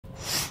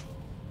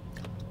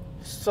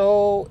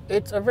So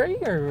it's a very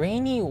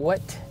rainy,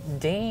 wet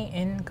day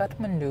in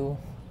Kathmandu.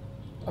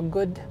 A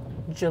good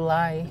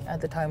July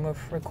at the time of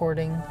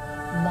recording,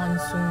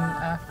 monsoon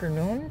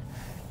afternoon.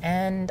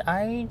 And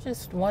I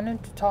just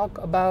wanted to talk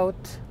about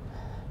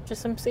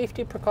just some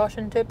safety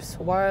precaution tips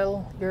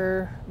while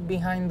you're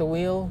behind the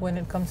wheel when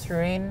it comes to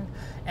rain.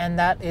 And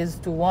that is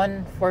to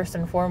one, first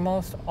and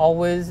foremost,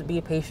 always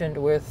be patient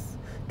with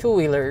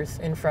two-wheelers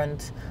in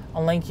front.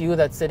 Unlike you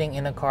that's sitting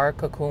in a car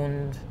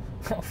cocooned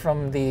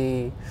from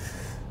the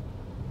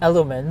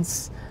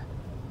elements,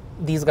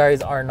 these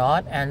guys are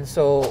not, and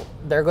so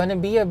they're going to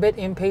be a bit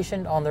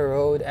impatient on the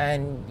road,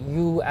 and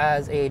you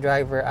as a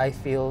driver, I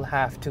feel,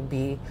 have to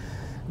be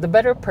the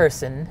better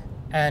person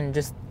and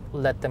just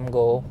let them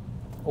go,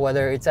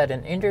 whether it's at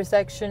an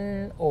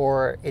intersection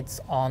or it's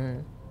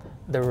on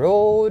the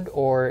road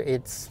or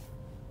it's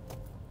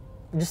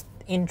just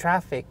in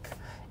traffic.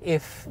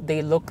 If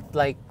they look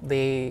like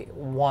they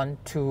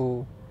want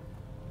to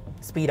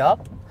speed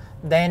up,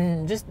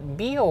 then just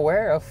be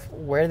aware of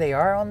where they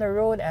are on the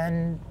road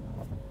and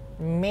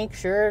make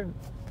sure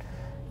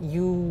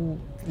you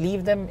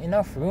leave them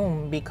enough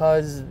room,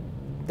 because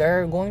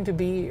they're going to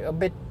be a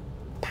bit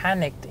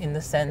panicked in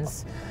the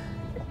sense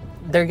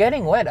they're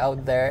getting wet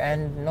out there,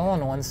 and no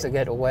one wants to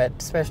get wet,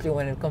 especially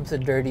when it comes to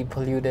dirty,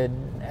 polluted,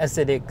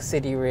 acidic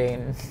city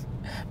rain.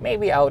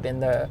 Maybe out in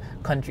the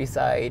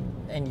countryside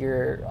and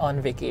you're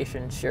on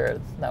vacation,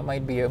 sure, that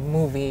might be a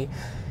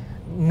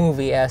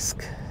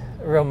movie-esque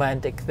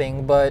romantic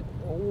thing, but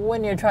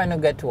when you're trying to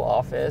get to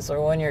office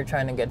or when you're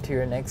trying to get to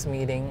your next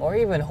meeting or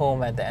even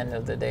home at the end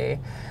of the day,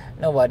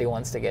 nobody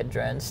wants to get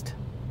drenched.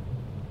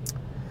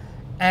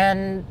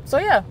 And so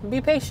yeah,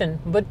 be patient,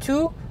 but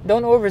two,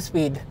 don't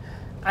overspeed.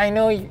 I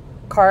know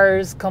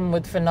cars come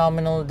with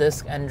phenomenal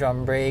disc and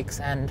drum brakes,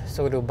 and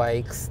so do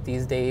bikes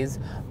these days,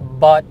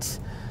 but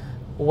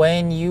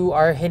when you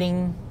are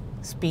hitting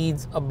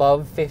speeds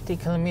above 50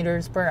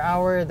 kilometers per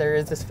hour, there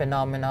is this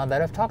phenomenon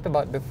that I've talked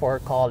about before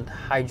called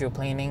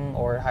hydroplaning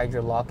or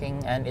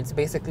hydrolocking, and it's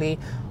basically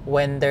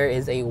when there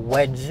is a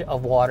wedge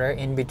of water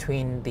in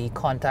between the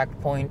contact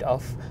point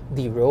of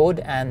the road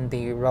and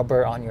the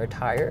rubber on your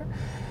tire.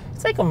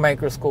 It's like a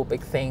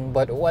microscopic thing,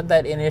 but what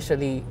that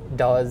initially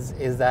does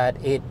is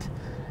that it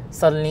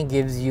suddenly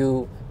gives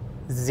you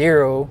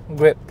zero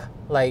grip.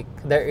 Like,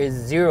 there is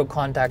zero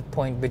contact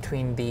point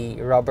between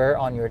the rubber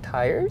on your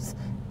tires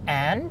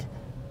and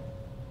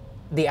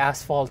the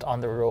asphalt on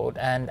the road,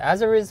 and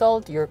as a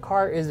result your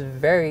car is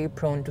very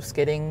prone to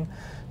skidding,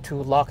 to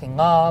locking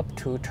up,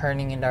 to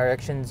turning in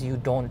directions you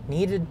don't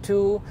need it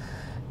to,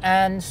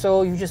 and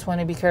so you just want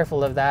to be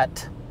careful of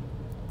that.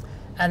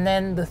 And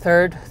then the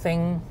third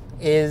thing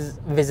is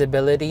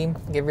visibility.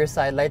 Give your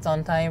side lights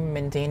on time,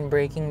 maintain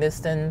braking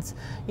distance,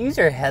 use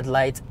your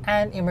headlights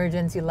and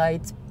emergency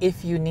lights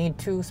if you need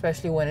to,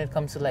 especially when it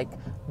comes to like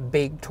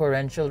big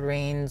torrential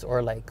rains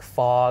or like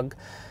fog.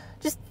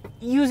 Just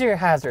use your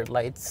hazard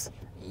lights.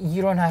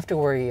 You don't have to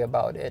worry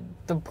about it.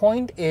 The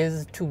point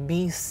is to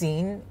be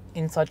seen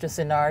in such a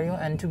scenario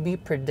and to be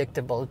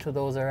predictable to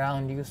those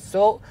around you,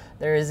 so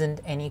there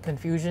isn't any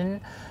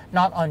confusion,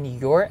 not on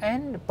your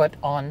end, but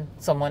on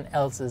someone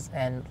else's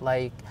end.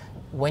 Like,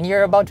 when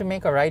you're about to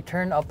make a right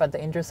turn up at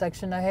the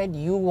intersection ahead,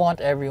 you want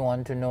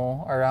everyone to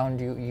know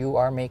around you you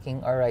are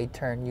making a right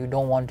turn. You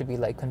don't want to be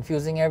like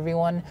confusing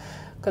everyone,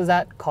 because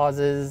that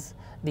causes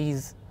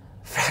these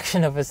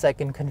fraction of a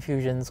second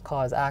confusions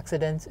cause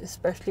accidents,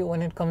 especially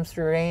when it comes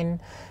to rain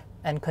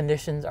and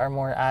conditions are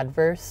more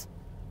adverse.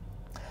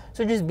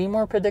 So just be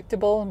more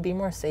predictable, be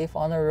more safe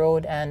on the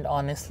road, and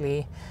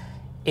honestly,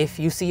 if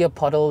you see a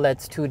puddle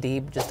that's too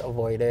deep, just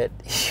avoid it.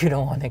 You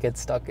don't want to get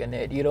stuck in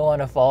it. You don't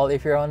want to fall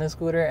if you're on a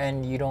scooter,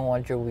 and you don't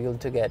want your wheel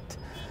to get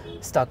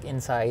stuck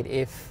inside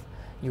if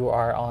you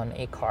are on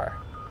a car.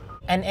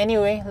 And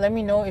anyway, let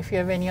me know if you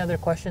have any other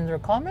questions or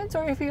comments,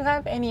 or if you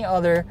have any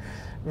other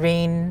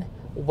rain,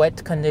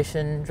 wet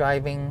condition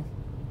driving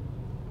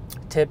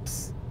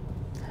tips,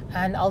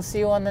 and I'll see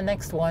you on the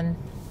next one.